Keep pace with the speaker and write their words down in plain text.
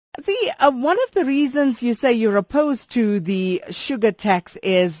See, one of the reasons you say you're opposed to the sugar tax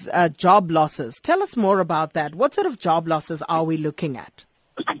is job losses. Tell us more about that. What sort of job losses are we looking at?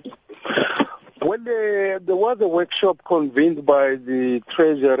 Well, there was a workshop convened by the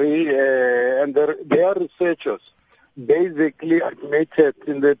Treasury, and their researchers basically admitted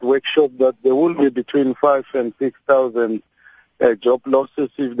in that workshop that there will be between 5,000 and 6,000 job losses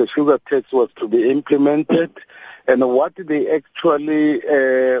if the sugar tax was to be implemented. And what they actually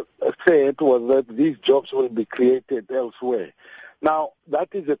said was that these jobs will be created elsewhere. Now, that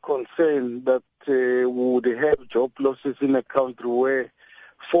is a concern that we would have job losses in a country where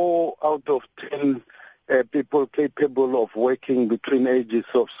 4 out of 10 people capable of working between ages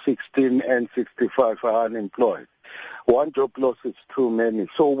of 16 and 65 are unemployed. One job loss is too many.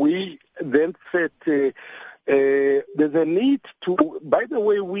 So we then said there's a need to, by the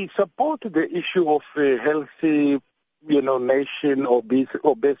way, we support the issue of a healthy, nation,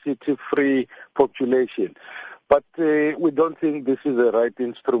 obesity-free population. But we don't think this is the right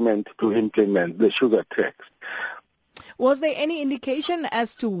instrument to implement the sugar tax. Was there any indication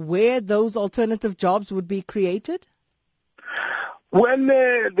as to where those alternative jobs would be created? When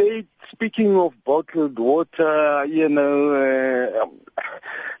they speaking of bottled water,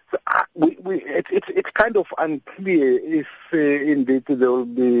 it's kind of unclear if indeed there will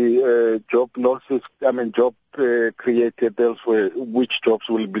be job losses. Job created elsewhere. Which jobs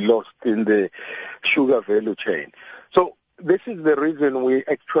will be lost in the sugar value chain? So this is the reason we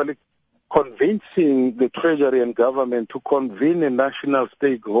actually convincing the Treasury and government to convene a national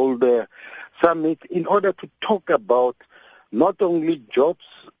stakeholder summit in order to talk about not only jobs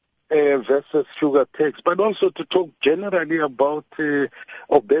versus sugar tax, but also to talk generally about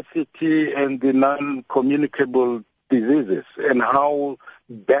obesity and the non-communicable diseases and how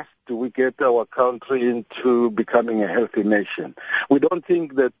best do we get our country into becoming a healthy nation. We don't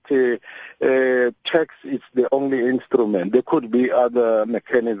think that tax is the only instrument. There could be other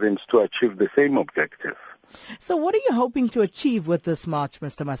mechanisms to achieve the same objective. So what are you hoping to achieve with this march,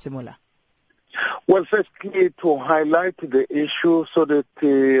 Mr. Masemola? Well, firstly, to highlight the issue so that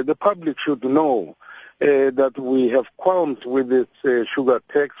the public should know that we have qualms with this sugar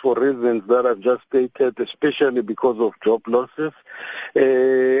tax for reasons that I've just stated, especially because of job losses.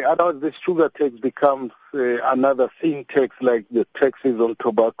 Otherwise, the sugar tax becomes another thin tax like the taxes on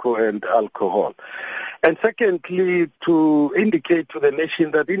tobacco and alcohol. And secondly, to indicate to the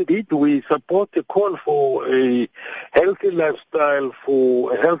nation that indeed we support a call for a healthy lifestyle,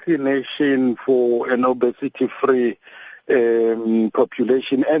 for a healthy nation, for an obesity-free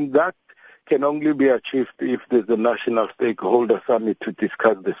population, and that can only be achieved if there's a national stakeholder summit to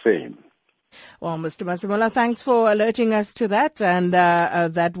discuss the same. Well, Mr. Masemola, thanks for alerting us to that. And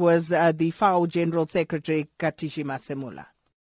that was the Fawu General Secretary, Katishi Masemola.